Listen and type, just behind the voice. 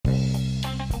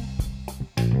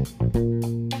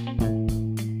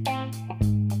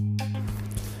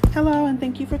Hello, and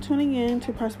thank you for tuning in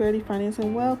to Prosperity, Finance,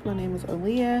 and Wealth. My name is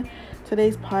Aaliyah.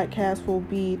 Today's podcast will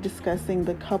be discussing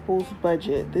the couple's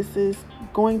budget. This is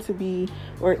going to be,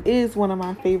 or is one of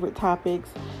my favorite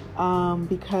topics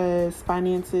because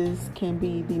finances can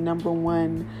be the number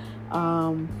one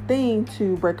thing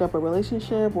to break up a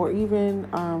relationship or even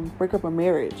break up a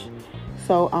marriage.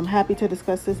 So I'm happy to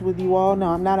discuss this with you all. Now,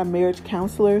 I'm not a marriage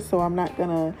counselor, so I'm not going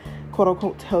to quote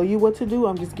unquote tell you what to do.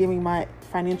 I'm just giving my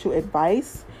financial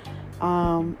advice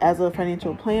as a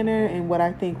financial planner and what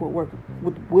I think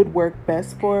would work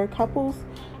best for couples,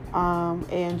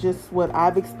 and just what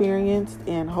I've experienced,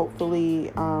 and hopefully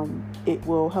it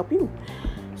will help you.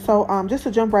 So just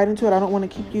to jump right into it, I don't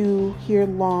want to keep you here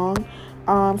long.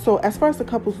 So as far as the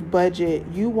couple's budget,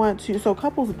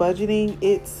 couples budgeting,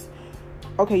 it's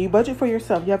okay, you budget for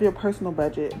yourself, you have your personal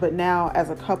budget, but now as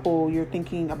a couple, you're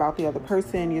thinking about the other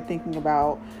person, you're thinking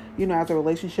about, as a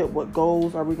relationship, what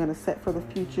goals are we going to set for the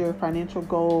future, financial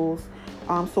goals.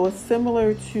 So it's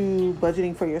similar to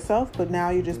budgeting for yourself, but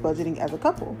now you're just budgeting as a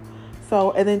couple.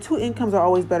 So, and then two incomes are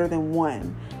always better than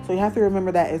one. So you have to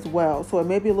remember that as well. So it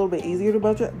may be a little bit easier to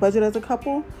budget as a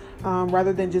couple,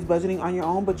 rather than just budgeting on your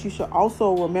own, but you should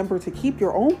also remember to keep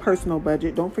your own personal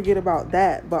budget. Don't forget about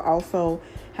that, but also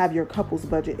have your couple's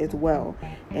budget as well.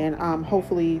 And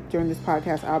hopefully during this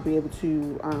podcast, I'll be able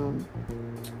to,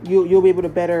 you'll be able to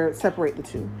better separate the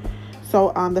two.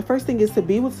 So the first thing is to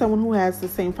be with someone who has the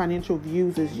same financial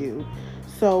views as you.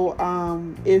 So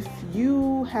if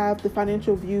you have the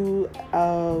financial view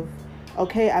of,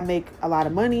 okay, I make a lot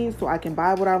of money, so I can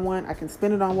buy what I want, I can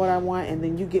spend it on what I want, and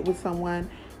then you get with someone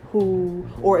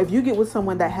or if you get with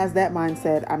someone that has that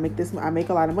mindset, I make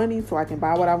a lot of money, so I can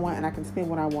buy what I want and I can spend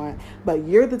what I want, but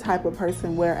you're the type of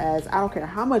person whereas I don't care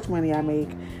how much money I make,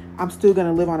 I'm still going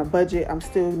to live on a budget, I'm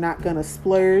still not going to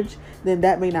splurge, then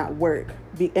that may not work,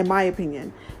 in my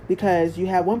opinion, because you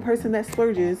have one person that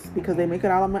splurges because they make a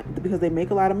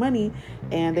lot of money,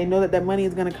 and they know that money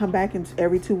is going to come back in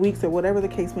every 2 weeks or whatever the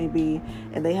case may be,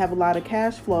 and they have a lot of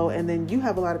cash flow, and then you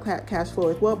have a lot of cash flow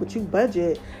as well, but you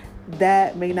budget.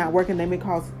 That may not work, and they may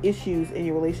cause issues in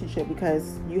your relationship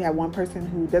because you have one person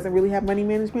who doesn't really have money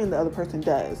management and the other person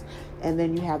does, and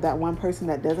then you have that one person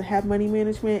that doesn't have money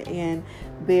management and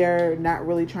they're not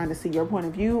really trying to see your point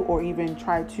of view or even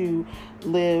try to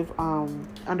live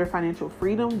under financial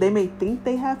freedom. They may think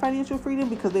they have financial freedom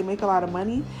because they make a lot of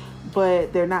money,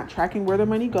 but they're not tracking where their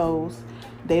money goes.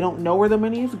 They don't know where the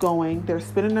money is going. They're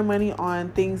spending their money on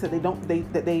things that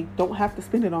they don't have to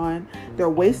spend it on.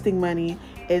 They're wasting money.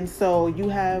 And so you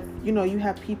have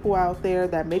people out there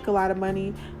that make a lot of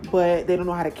money, but they don't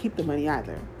know how to keep the money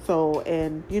either. So,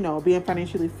 and, being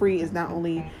financially free is not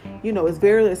only, it's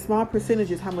a small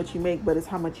percentage is how much you make, but it's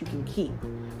how much you can keep.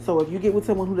 So if you get with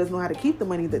someone who doesn't know how to keep the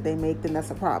money that they make, then that's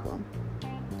a problem.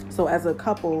 So as a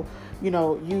couple,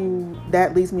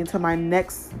 that leads me into my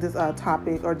next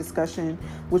topic or discussion,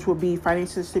 which will be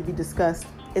finances should be discussed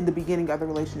in the beginning of the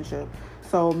relationship.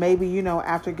 So maybe,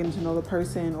 after getting to know the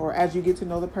person or as you get to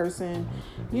know the person,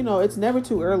 it's never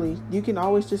too early. You can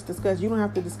always just discuss. You don't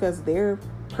have to discuss their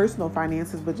personal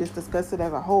finances, but just discuss it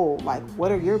as a whole. Like,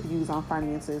 what are your views on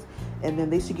finances? And then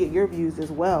they should get your views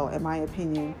as well, in my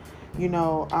opinion.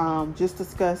 Just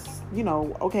discuss,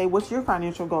 okay, what's your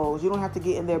financial goals? You don't have to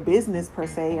get in their business per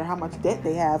se or how much debt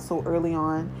they have so early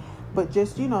on, but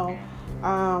just, what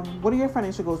are your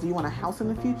financial goals? Do you want a house in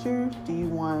the future? Do you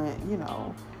want,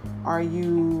 are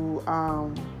you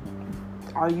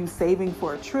saving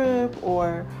for a trip,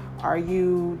 or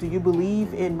do you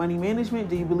believe in money management?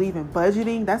 Do you believe in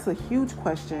budgeting? That's a huge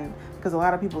question because a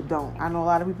lot of people don't. I know a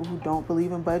lot of people who don't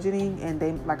believe in budgeting, and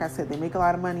they, like I said, they make a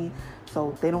lot of money,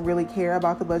 so they don't really care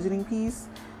about the budgeting piece.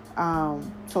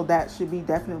 So that should be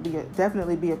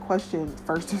definitely be a question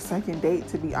first or second date,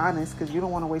 to be honest, because you don't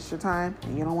want to waste your time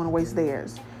and you don't want to waste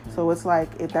theirs. So it's like,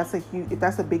 if that's a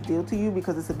big deal to you,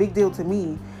 because it's a big deal to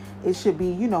me, it should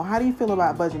be, how do you feel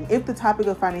about budgeting? If the topic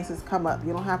of finances come up,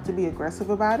 you don't have to be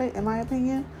aggressive about it, in my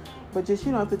opinion. But just,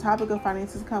 if the topic of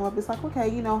finances come up, it's like, okay,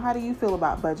 how do you feel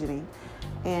about budgeting?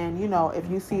 And, if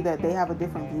you see that they have a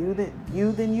different view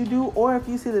than you do, or if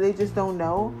you see that they just don't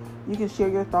know, you can share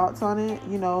your thoughts on it,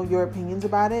 your opinions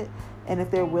about it. And if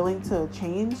they're willing to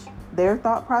change their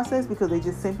thought process because they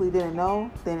just simply didn't know,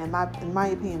 then in my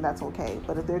opinion, that's okay.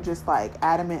 But if they're just like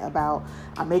adamant about,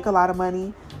 I make a lot of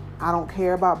money, I don't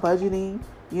care about budgeting,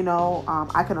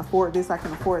 I can afford this, I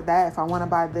can afford that. If I want to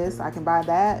buy this, I can buy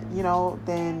that,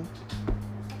 then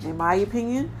in my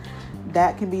opinion,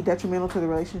 that can be detrimental to the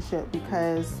relationship,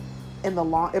 because in the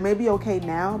long, it may be okay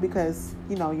now because,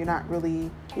 you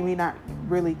may not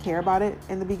really care about it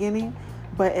in the beginning,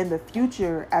 But in the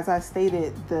future, as I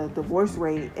stated, the divorce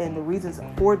rate and the reasons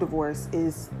for divorce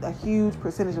is a huge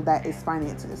percentage of that is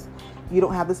finances. You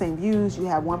don't have the same views. You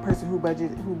have one person who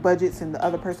budgets and the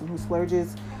other person who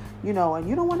splurges, and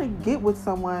you don't want to get with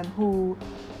someone who,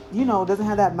 doesn't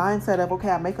have that mindset of, okay,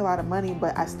 I make a lot of money,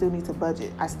 but I still need to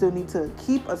budget. I still need to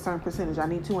keep a certain percentage. I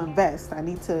need to invest. I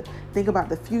need to think about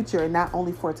the future and not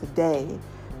only for today.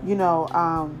 You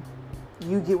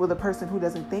get with a person who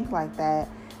doesn't think like that,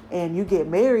 and you get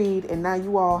married, and now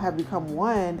you all have become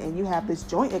one, and you have this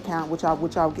joint account, which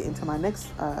I'll get into my next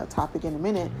topic in a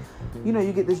minute.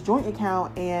 You get this joint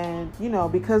account, and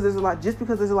because there's a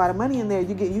lot of money in there,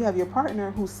 you have your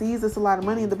partner who sees there's a lot of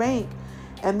money in the bank,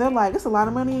 and they're like, it's a lot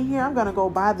of money in here, I'm gonna go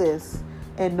buy this,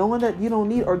 and knowing that you don't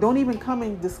need or don't even come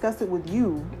and discuss it with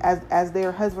you as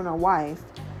their husband or wife,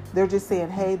 they're just saying,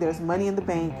 hey, there's money in the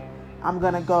bank, I'm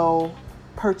gonna go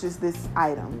purchase this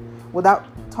item, without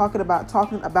talking to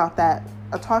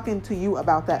you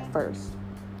about that first.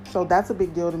 So that's a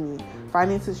big deal to me.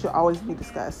 Finances should always be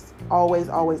discussed. Always,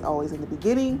 always, always. In the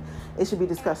beginning, it should be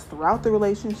discussed throughout the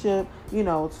relationship,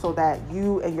 so that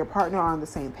you and your partner are on the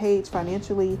same page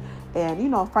financially. And,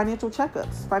 financial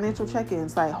checkups, financial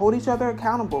check-ins, like hold each other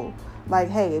accountable. Like,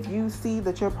 hey, if you see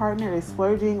that your partner is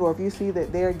splurging, or if you see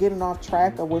that they're getting off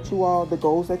track of the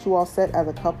goals that you all set as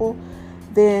a couple,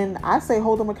 then I say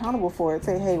hold them accountable for it.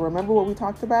 Say, hey, remember what we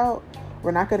talked about?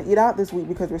 We're not going to eat out this week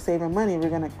because we're saving money. We're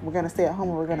gonna stay at home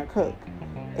and we're gonna cook.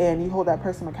 And you hold that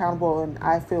person accountable, and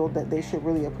I feel that they should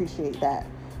really appreciate that.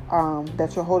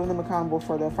 That you're holding them accountable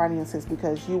for their finances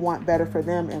because you want better for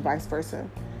them and vice versa.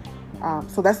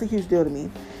 So that's a huge deal to me.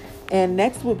 And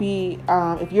next would be,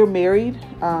 if you're married,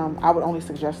 I would only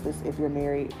suggest this if you're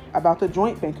married, about the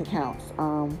joint bank accounts.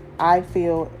 I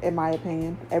feel, in my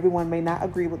opinion, everyone may not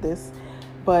agree with this,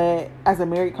 but as a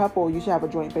married couple, you should have a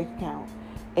joint bank account.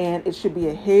 And it should be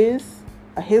his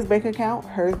bank account,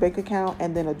 hers bank account,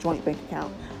 and then a joint bank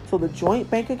account. So the joint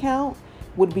bank account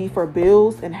would be for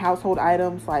bills and household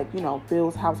items like,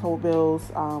 bills, household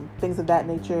bills, things of that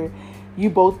nature.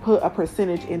 You both put a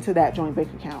percentage into that joint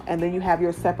bank account. And then you have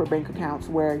your separate bank accounts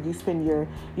where you spend your,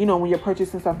 when you're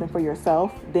purchasing something for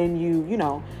yourself, then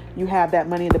you have that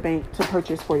money in the bank to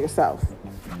purchase for yourself.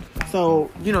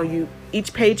 So,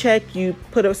 each paycheck, you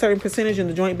put a certain percentage in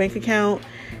the joint bank account,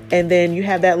 and then you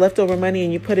have that leftover money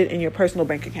and you put it in your personal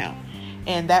bank account.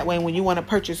 And that way, when you want to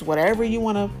purchase whatever you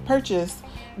want to purchase,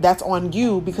 that's on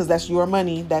you, because that's your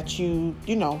money that you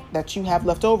have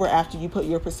left over after you put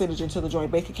your percentage into the joint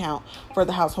bank account for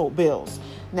the household bills.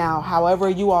 Now, however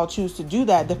you all choose to do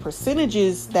that, the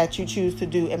percentages that you choose to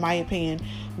do, in my opinion,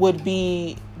 would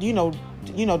be,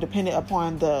 dependent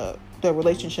upon the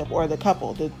relationship or the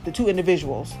couple, the two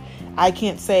individuals. I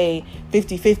can't say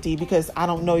 50-50 because I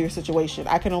don't know your situation.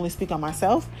 I can only speak on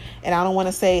myself, and I don't want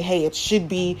to say, hey, it should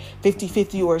be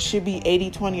 50-50 or it should be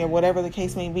 80-20 or whatever the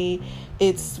case may be.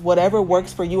 It's whatever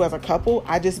works for you as a couple.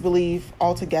 I just believe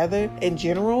altogether in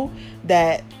general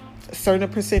that a certain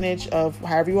percentage of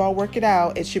however you all work it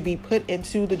out, it should be put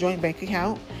into the joint bank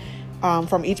account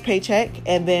from each paycheck,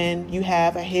 and then you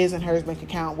have a his and hers bank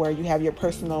account where you have your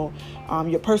personal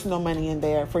money in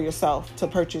there for yourself to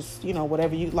purchase,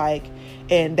 whatever you like,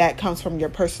 and that comes from your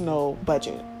personal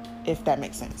budget, if that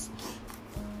makes sense.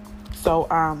 So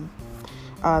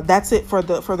that's it for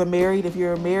the married. If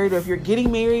you're married or if you're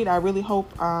getting married, I really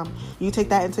hope you take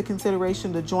that into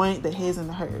consideration: the joint, the his, and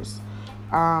the hers,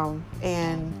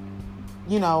 and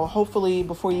hopefully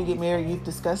before you get married, you've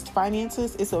discussed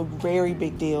finances. It's a very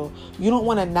big deal. You don't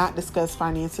want to not discuss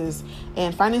finances,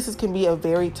 and finances can be a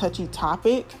very touchy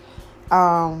topic.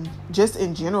 Just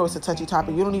in general, it's a touchy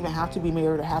topic. You don't even have to be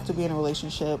married or have to be in a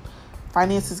relationship.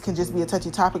 Finances can just be a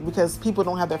touchy topic because people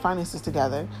don't have their finances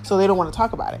together, so they don't want to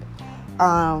talk about it.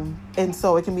 And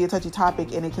so it can be a touchy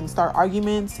topic, and it can start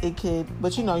arguments.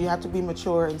 But you have to be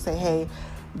mature and say, hey,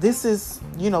 this is,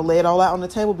 lay it all out on the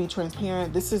table, be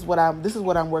transparent. This is what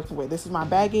I'm working with. This is my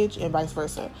baggage, and vice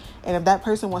versa. And if that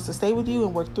person wants to stay with you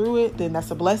and work through it, then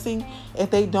that's a blessing. If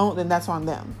they don't, then that's on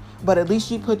them. But at least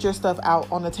you put your stuff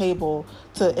out on the table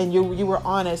and you were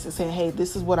honest and saying, hey,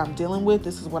 this is what I'm dealing with.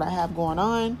 This is what I have going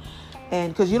on.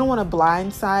 And because you don't want to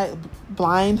blindside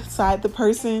the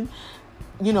person,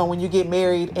 when you get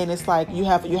married, and it's like you're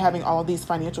having all these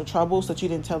financial troubles that you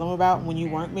didn't tell them about when you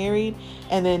weren't married,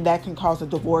 and then that can cause a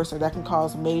divorce, or that can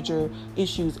cause major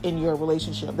issues in your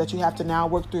relationship that you have to now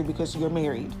work through because you're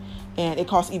married, and it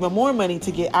costs even more money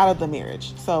to get out of the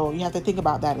marriage. So you have to think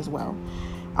about that as well.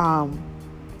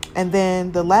 And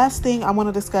then the last thing I want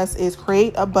to discuss is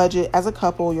create a budget as a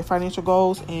couple, your financial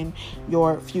goals and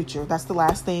your future. That's the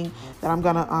last thing that I'm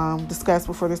going to discuss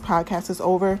before this podcast is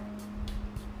over.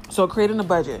 So creating a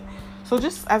budget. So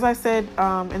just as I said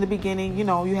in the beginning,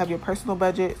 you have your personal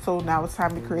budget. So now it's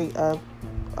time to create a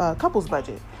couples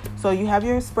budget. So you have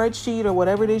your spreadsheet or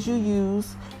whatever it is you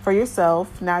use for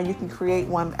yourself. Now you can create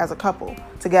one as a couple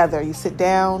together. You sit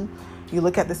down, you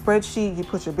look at the spreadsheet, you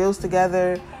put your bills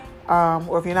together.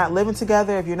 Or if you're not living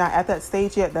together, if you're not at that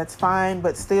stage yet, that's fine.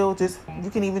 But still, you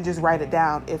can even just write it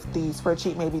down. If the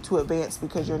spreadsheet may be too advanced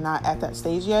because you're not at that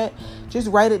stage yet, just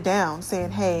write it down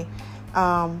saying, hey,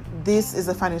 this is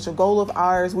a financial goal of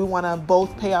ours. We want to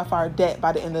both pay off our debt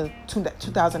by the end of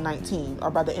 2019 or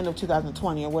by the end of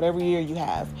 2020 or whatever year you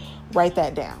have. Write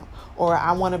that down. Or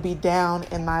I want to be down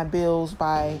in my bills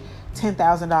by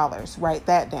 $10,000. Write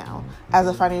that down as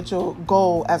a financial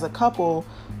goal as a couple,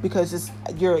 because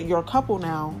you're a couple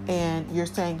now, and you're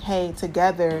saying, hey,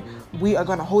 together we are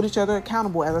going to hold each other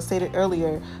accountable, as I stated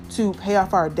earlier, to pay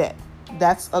off our debt.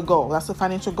 That's a goal. That's a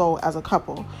financial goal as a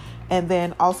couple. And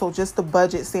then also just the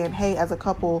budget, saying, hey, as a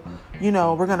couple, we're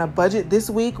going to budget this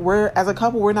week. As a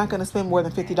couple, we're not going to spend more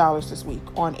than $50 this week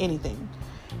on anything.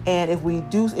 And if we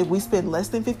spend less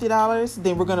than $50,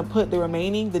 then we're going to put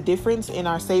the difference in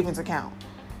our savings account.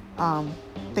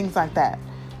 Things like that.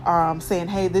 Saying,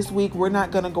 hey, this week we're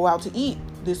not going to go out to eat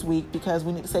this week because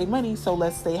we need to save money. So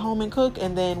let's stay home and cook,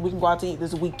 and then we can go out to eat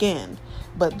this weekend.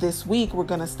 But this week we're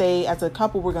going to stay as a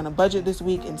couple. We're going to budget this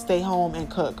week and stay home and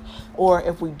cook. Or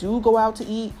if we do go out to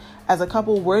eat as a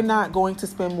couple, we're not going to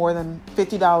spend more than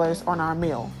 $50 on our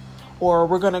meal. Or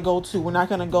we're not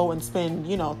going to go and spend,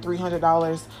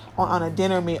 $300 on a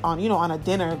dinner, on a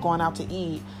dinner going out to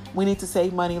eat. We need to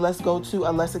save money. Let's go to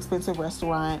a less expensive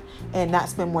restaurant and not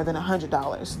spend more than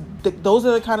 $100. Those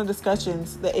are the kind of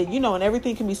discussions that, and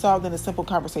everything can be solved in a simple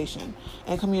conversation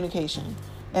and communication,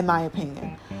 in my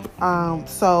opinion.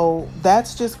 So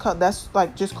that's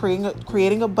like just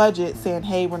creating a budget, saying,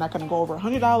 hey, we're not going to go over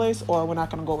 $100 or we're not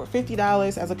going to go over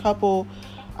 $50 as a couple.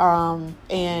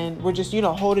 And we're just,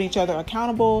 holding each other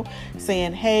accountable,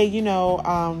 saying, hey,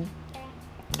 and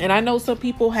I know some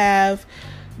people have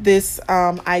this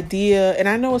idea, and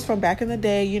I know it's from back in the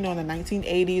day, in the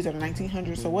 1980s or the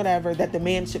 1900s or whatever, that the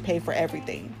man should pay for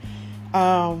everything.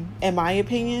 In my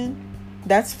opinion,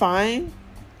 that's fine.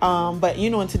 But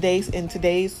in today's day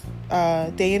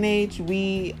and age,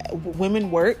 women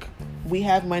work, we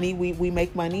have money, we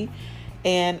make money.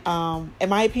 And in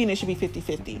my opinion, it should be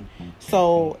 50-50.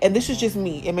 So, and this is just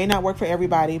me. It may not work for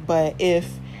everybody, but if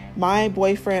my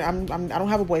boyfriend, I don't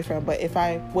have a boyfriend, but if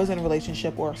I was in a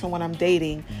relationship or someone I'm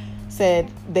dating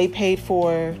said they paid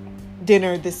for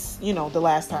dinner this, the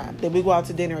last time, then we go out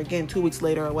to dinner again 2 weeks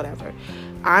later or whatever,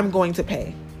 I'm going to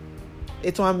pay.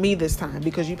 It's on me this time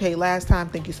because you paid last time.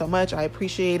 Thank you so much. I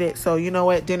appreciate it. So you know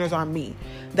what? Dinner's on me.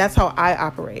 That's how I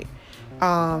operate.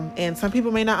 And some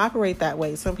people may not operate that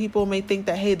way. Some people may think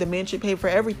that, hey, the man should pay for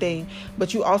everything.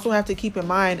 But you also have to keep in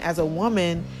mind, as a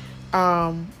woman,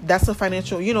 that's a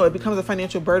financial, it becomes a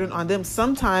financial burden on them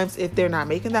sometimes if they're not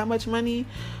making that much money,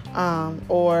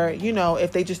 or,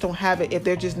 if they just don't have it, if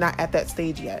they're just not at that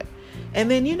stage yet. And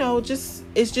then,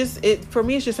 for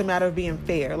me, it's just a matter of being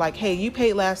fair. Like, hey, you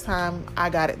paid last time,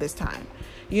 I got it this time.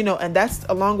 And that's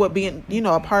along with being,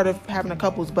 a part of having a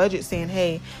couple's budget, saying,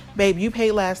 hey, babe, you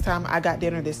paid last time, I got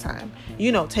dinner this time.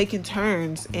 Taking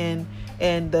turns in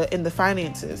the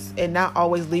finances, and not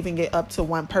always leaving it up to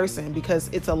one person, because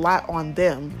it's a lot on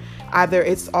them. Either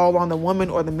it's all on the woman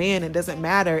or the man. It doesn't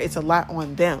matter. It's a lot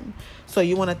on them. So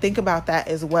you want to think about that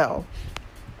as well.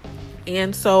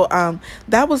 And so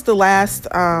that was the last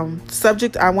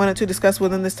subject I wanted to discuss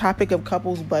within this topic of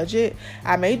couples budget.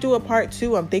 I may do a part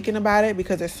 2. I'm thinking about it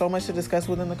because there's so much to discuss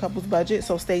within the couples budget.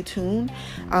 So stay tuned.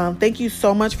 Thank you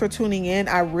so much for tuning in.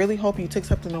 I really hope you took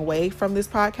something away from this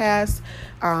podcast,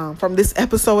 from this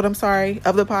episode, of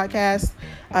the podcast.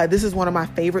 This is one of my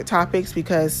favorite topics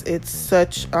because it's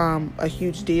such a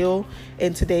huge deal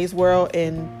in today's world,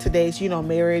 in today's,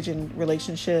 marriage and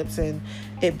relationships, and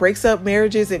it breaks up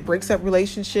marriages, it breaks up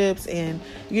relationships, and,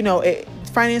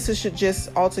 finances should just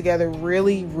altogether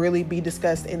really, really be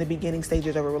discussed in the beginning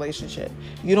stages of a relationship.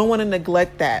 You don't want to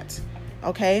neglect that.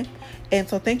 Okay. And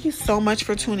so thank you so much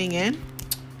for tuning in,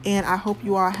 and I hope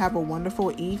you all have a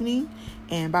wonderful evening,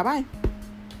 and bye-bye.